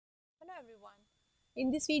everyone.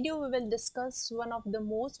 In this video, we will discuss one of the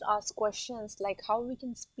most asked questions like how we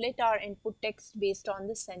can split our input text based on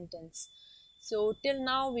the sentence. So till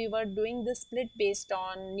now we were doing the split based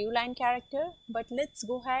on new line character, but let's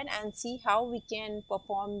go ahead and see how we can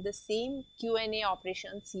perform the same Q&A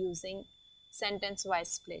operations using sentence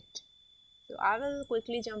wise split. So I will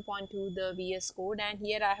quickly jump onto the VS Code, and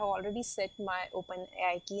here I have already set my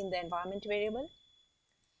OpenAI key in the environment variable.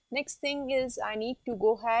 Next thing is I need to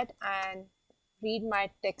go ahead and read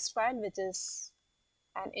my text file, which is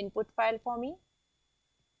an input file for me.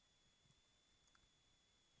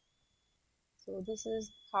 So this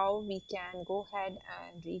is how we can go ahead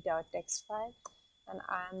and read our text file, and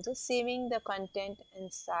I am just saving the content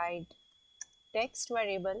inside text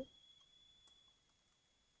variable.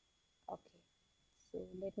 Okay, so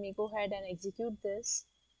let me go ahead and execute this.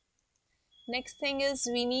 Next thing is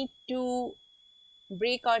we need to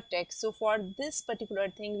break our text. So for this particular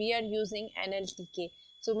thing we are using NLTK.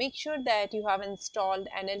 So make sure that you have installed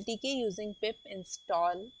NLTK using pip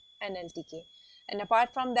install NLTK. And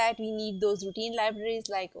apart from that, we need those routine libraries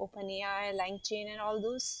like OpenAI, LangChain and all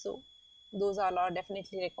those. So those are all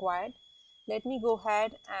definitely required. Let me go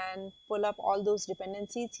ahead and pull up all those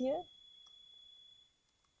dependencies here.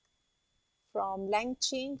 From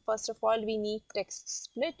LangChain, first of all, we need text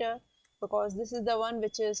splitter because this is the one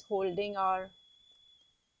which is holding our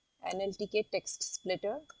NLTK text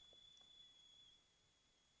splitter.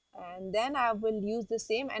 And then I will use the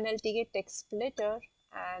same NLTK text splitter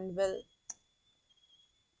and will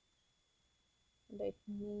let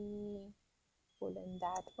me pull in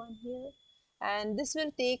that one here, and this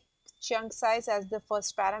will take chunk size as the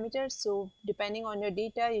first parameter. So depending on your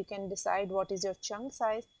data you can decide what is your chunk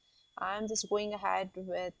size. I'm just going ahead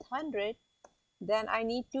with 100. Then I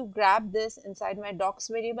need to grab this inside my docs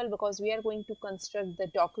variable because we are going to construct the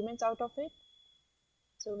documents out of it.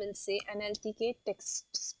 So we'll say NLTK text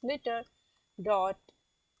splitter dot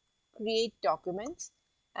create documents,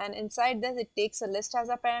 and inside this it takes a list as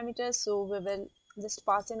a parameter, so we will just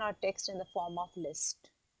pass in our text in the form of list.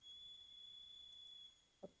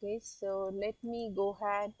 Okay, so let me go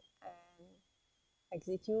ahead and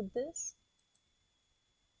execute this.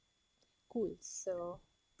 Cool, so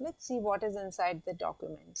let's see what is inside the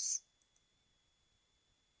documents.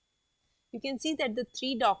 You can see that the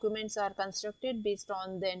 3 documents are constructed based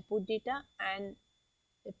on the input data, and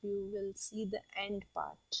if you will see the end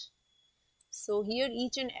part. So here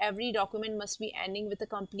each and every document must be ending with a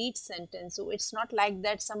complete sentence. So it's not like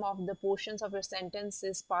that some of the portions of your sentence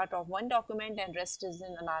is part of one document and rest is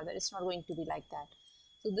in another. It's not going to be like that.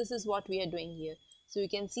 So this is what we are doing here. So you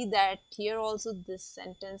can see that here also this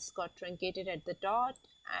sentence got truncated at the dot,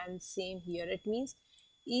 and same here. It means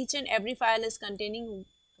each and every file is containing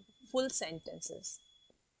full sentences.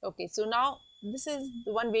 Okay, so now this is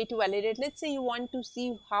one way to validate. Let's say you want to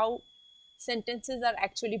see how sentences are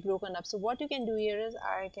actually broken up. So what you can do here is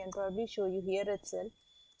I can probably show you here itself.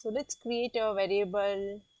 So let's create a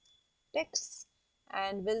variable text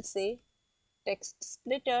and we'll say text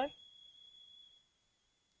splitter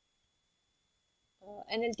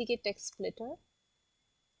NLTK text splitter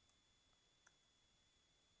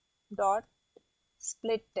dot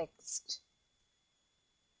split text,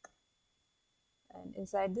 and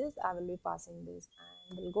inside this I will be passing this,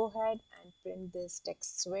 and we'll go ahead and print this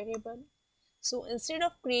text variable. So instead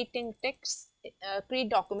of creating text, create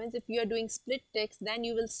documents, if you are doing split text, then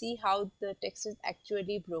you will see how the text is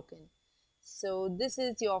actually broken. So this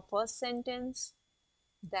is your first sentence,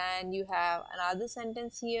 then you have another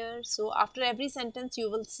sentence here. So after every sentence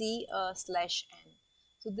you will see a /n.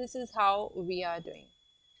 So this is how we are doing.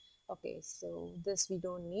 Okay, so this we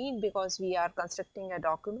don't need because we are constructing a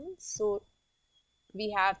document. So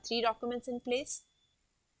we have 3 documents in place.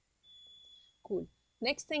 Cool.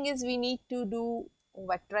 Next thing is we need to do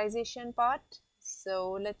vectorization part.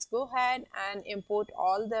 So let's go ahead and import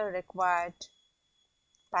all the required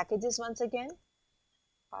packages once again.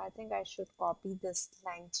 I think I should copy this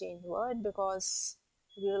LangChain word because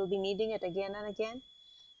we will be needing it again and again.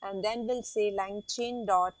 And then we'll say LangChain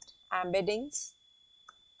dot embeddings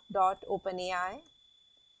dot OpenAI,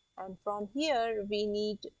 and from here we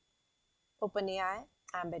need OpenAI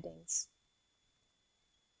embeddings.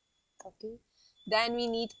 Okay. Then we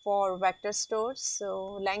need for vector stores,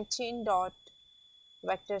 so LangChain dot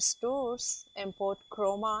vector stores import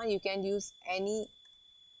chroma. You can use any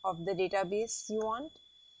of the database you want.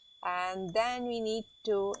 And then we need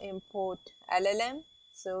to import LLM,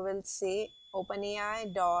 so we'll say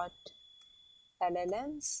OpenAI dot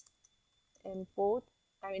LLMs import,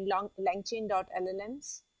 LangChain dot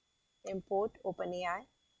LLMs import OpenAI.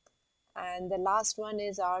 And the last one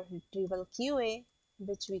is our retrieval QA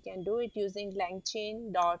which we can do it using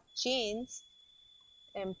langchain dot chains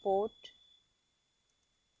import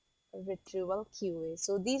retrieval QA.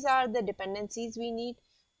 So these are the dependencies we need.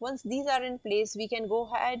 Once these are in place, we can go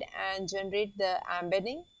ahead and generate the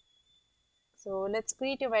embedding. So let's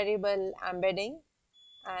create a variable embedding,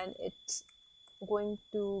 and it's going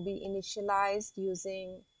to be initialized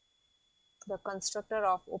using the constructor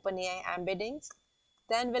of OpenAI embeddings.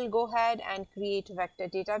 Then we'll go ahead and create vector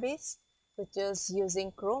database, which is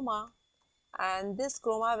using Chroma, and this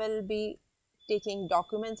Chroma will be taking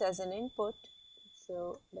documents as an input.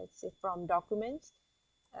 So let's say from documents,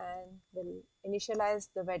 and we'll initialize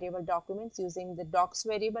the variable documents using the docs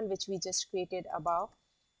variable which we just created above.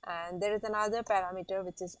 And there is another parameter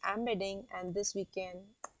which is embedding, and this we can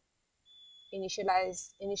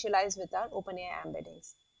initialize with our OpenAI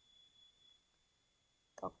embeddings.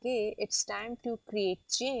 Okay, it's time to create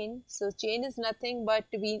chain. So chain is nothing but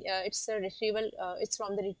it's a retrieval. It's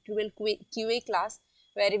from the retrieval QA class,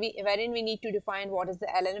 wherein we need to define what is the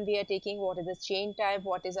LLM we are taking, what is the chain type,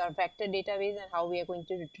 what is our vector database, and how we are going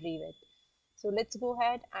to retrieve it. So let's go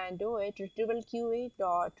ahead and do it. Retrieval QA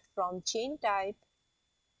dot from chain type.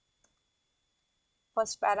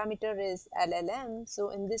 First parameter is LLM.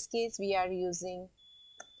 So in this case, we are using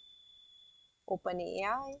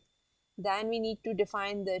OpenAI. Then we need to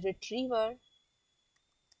define the retriever,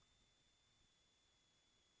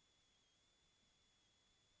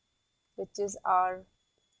 which is our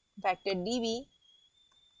vector DB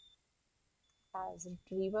as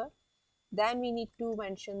retriever. Then we need to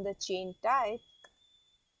mention the chain type,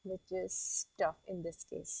 which is stuff in this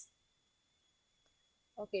case.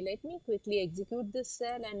 Okay, let me quickly execute this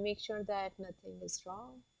cell and make sure that nothing is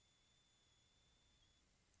wrong.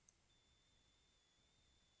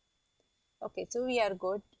 Okay, so we are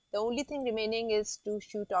good. The only thing remaining is to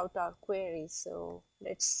shoot out our query. So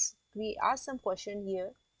let's ask some question here.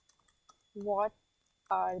 What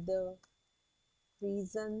are the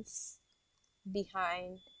reasons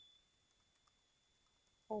behind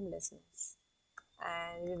homelessness?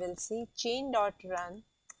 And we will see chain.run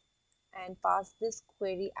and pass this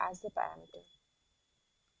query as the parameter.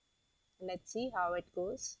 Let's see how it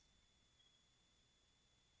goes.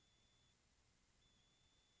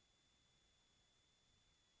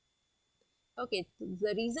 Okay,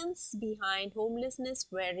 the reasons behind homelessness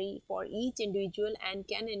vary for each individual and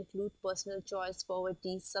can include personal choice,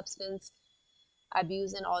 poverty, substance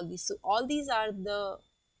abuse, and all these. So all these are the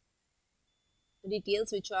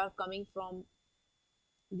details which are coming from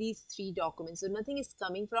these three documents. So nothing is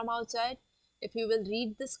coming from outside. If you will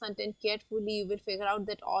read this content carefully, you will figure out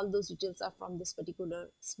that all those details are from this particular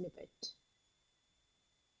snippet.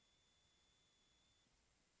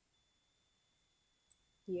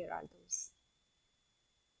 Here are those.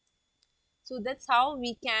 So that's how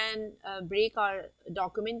we can break our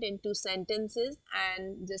document into sentences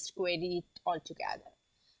and just query it all together.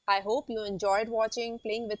 I hope you enjoyed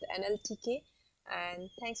playing with NLTK, and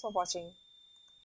thanks for watching.